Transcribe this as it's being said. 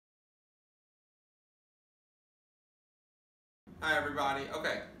Hi everybody.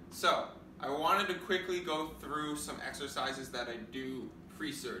 Okay, so I wanted to quickly go through some exercises that I do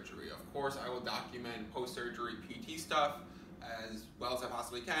pre-surgery. Of course, I will document post-surgery PT stuff as well as I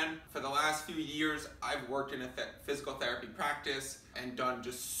possibly can. For the last few years, I've worked in a physical therapy practice and done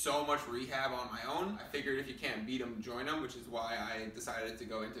just so much rehab on my own. I figured if you can't beat them, join them, which is why I decided to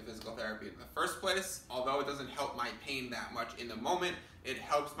go into physical therapy in the first place. Although it doesn't help my pain that much in the moment, it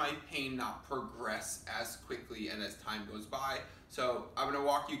helps my pain not progress as quickly and as time goes by. So I'm gonna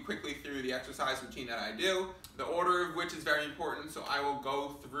walk you quickly through the exercise routine that I do, the order of which is very important, so I will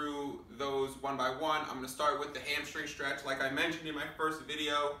go through those one by one. I'm gonna start with the hamstring stretch. Like I mentioned in my first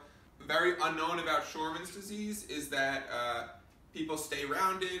video, very unknown about Scheuermanns disease is that people stay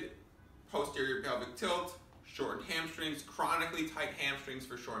rounded, posterior pelvic tilt, shortened hamstrings, chronically tight hamstrings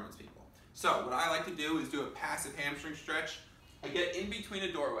for Scheuermanns people. So what I like to do is do a passive hamstring stretch. I get in between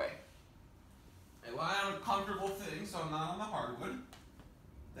a doorway. I lie on a comfortable thing so I'm not on the hardwood.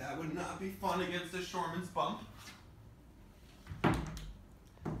 That would not be fun against a Scheuermanns bump.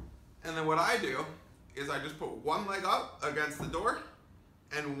 And then what I do is I just put one leg up against the door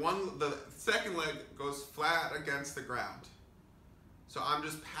and the second leg goes flat against the ground. So I'm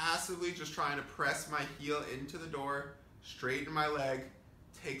just passively just trying to press my heel into the door, straighten my leg,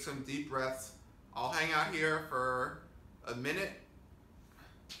 take some deep breaths. I'll hang out here for a minute,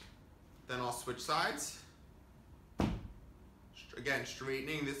 then I'll switch sides. Again,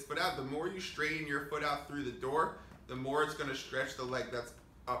 straightening this foot out. The more you straighten your foot out through the door, the more it's gonna stretch the leg that's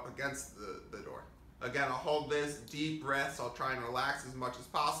up against the door. Again, I'll hold this, deep breaths. I'll try and relax as much as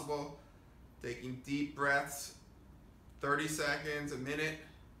possible. Taking deep breaths, 30 seconds, a minute,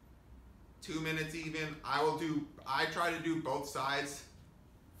 2 minutes even. I try to do both sides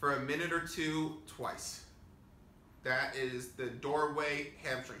for a minute or two twice. That is the doorway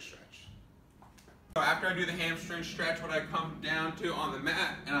hamstring stretch. So after I do the hamstring stretch, what I come down to on the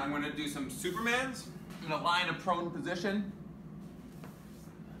mat, and I'm gonna do some Supermans. I'm gonna lie in a prone position.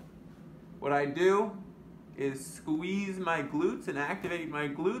 What I do is squeeze my glutes and activate my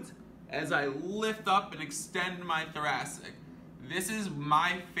glutes as I lift up and extend my thoracic. This is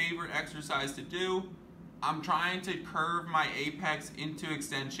my favorite exercise to do. I'm trying to curve my apex into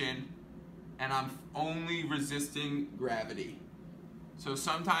extension and I'm only resisting gravity. So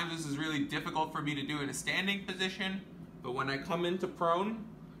sometimes this is really difficult for me to do in a standing position, but when I come into prone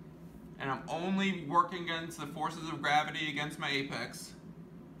and I'm only working against the forces of gravity against my apex,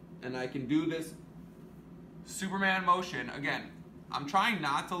 and I can do this Superman motion. Again, I'm trying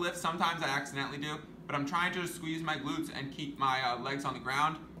not to lift, sometimes I accidentally do, but I'm trying to squeeze my glutes and keep my legs on the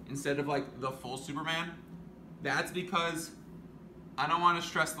ground instead of like the full Superman. That's because I don't want to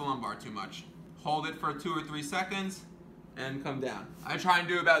stress the lumbar too much. Hold it for 2 or 3 seconds and come down. I try and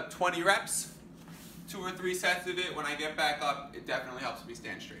do about 20 reps, 2 or 3 sets of it. When I get back up, it definitely helps me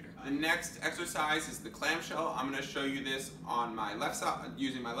stand straighter. The next exercise is the clamshell. I'm gonna show you this on my left side,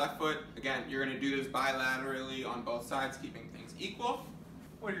 using my left foot. Again, you're gonna do this bilaterally on both sides, keeping things equal.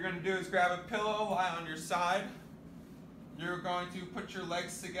 What you're gonna do is grab a pillow, lie on your side. You're going to put your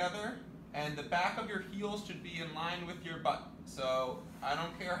legs together and the back of your heels should be in line with your butt. So I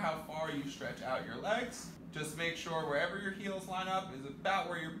don't care how far you stretch out your legs. Just make sure wherever your heels line up is about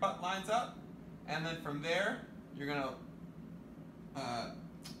where your butt lines up. And then from there, you're gonna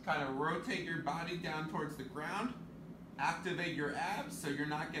kind of rotate your body down towards the ground. Activate your abs so you're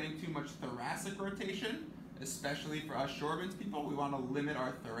not getting too much thoracic rotation, especially for us Scheuermanns people. We want to limit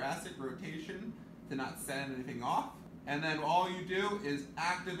our thoracic rotation to not send anything off. And then all you do is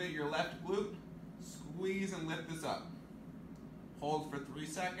activate your left glute, squeeze and lift this up. Hold for 3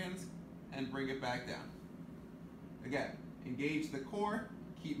 seconds and bring it back down. Again, engage the core,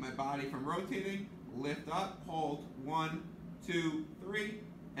 keep my body from rotating, lift up, hold 1, 2, 3,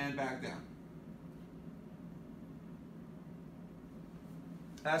 and back down.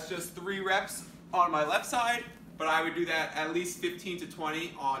 That's just 3 reps on my left side, but I would do that at least 15 to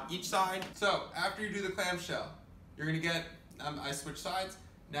 20 on each side. So after you do the clamshell, you're gonna get, I switch sides,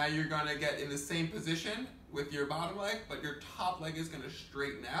 now you're gonna get in the same position with your bottom leg, but your top leg is gonna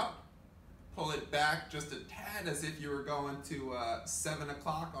straighten out. Pull it back just a tad as if you were going to 7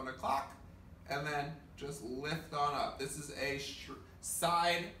 o'clock on a clock, and then just lift on up. This is a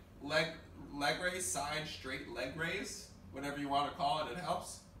side leg raise, side straight leg raise, whatever you want to call it, it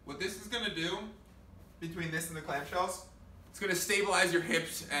helps. What this is gonna do, between this and the clamshells, it's gonna stabilize your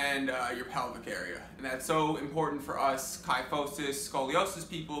hips and your pelvic area. And that's so important for us kyphosis, scoliosis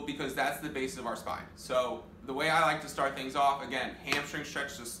people because that's the base of our spine. So the way I like to start things off, again, hamstring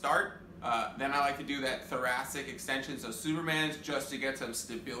stretch to start. Then I like to do that thoracic extension, so Superman's, just to get some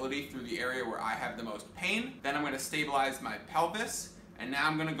stability through the area where I have the most pain. Then I'm going to stabilize my pelvis, and now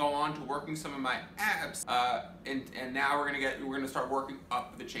I'm going to go on to working some of my abs, and now we're going to start working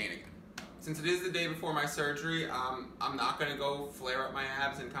up the chain again. Since it is the day before my surgery, I'm not going to go flare up my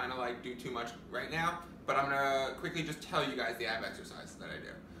abs and kind of like do too much right now, but I'm going to quickly just tell you guys the ab exercises that I do.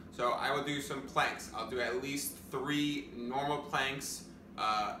 So I will do some planks. I'll do at least 3 normal planks,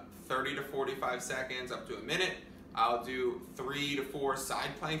 30 to 45 seconds up to a minute. I'll do 3 to 4 side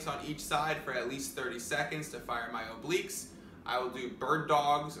planks on each side for at least 30 seconds to fire my obliques. I will do bird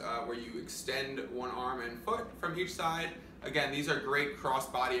dogs, where you extend one arm and foot from each side. Again, these are great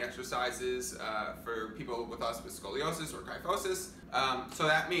cross-body exercises for people with scoliosis or kyphosis. So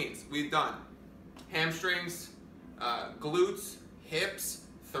that means we've done hamstrings, glutes, hips,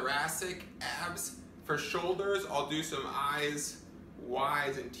 thoracic, abs. For shoulders, I'll do some I's,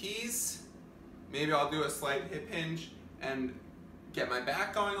 Y's, and T's. Maybe I'll do a slight hip hinge and get my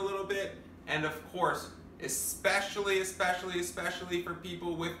back going a little bit. And of course, especially for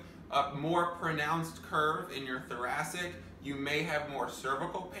people with a more pronounced curve in your thoracic, you may have more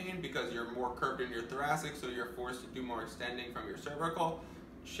cervical pain because you're more curved in your thoracic, so you're forced to do more extending from your cervical.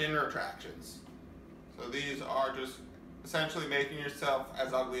 Chin retractions. So these are just essentially making yourself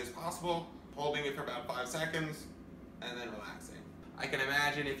as ugly as possible, holding it for about 5 seconds, and then relaxing. I can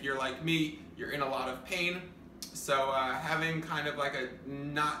imagine if you're like me, you're in a lot of pain, so having kind of like a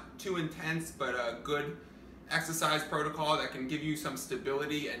not too intense but a good exercise protocol that can give you some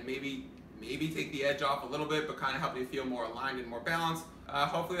stability and maybe take the edge off a little bit, but kind of help you feel more aligned and more balanced.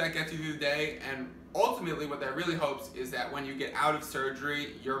 Hopefully that gets you through the day, and ultimately what that really hopes is that when you get out of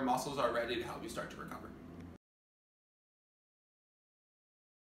surgery, your muscles are ready to help you start to recover.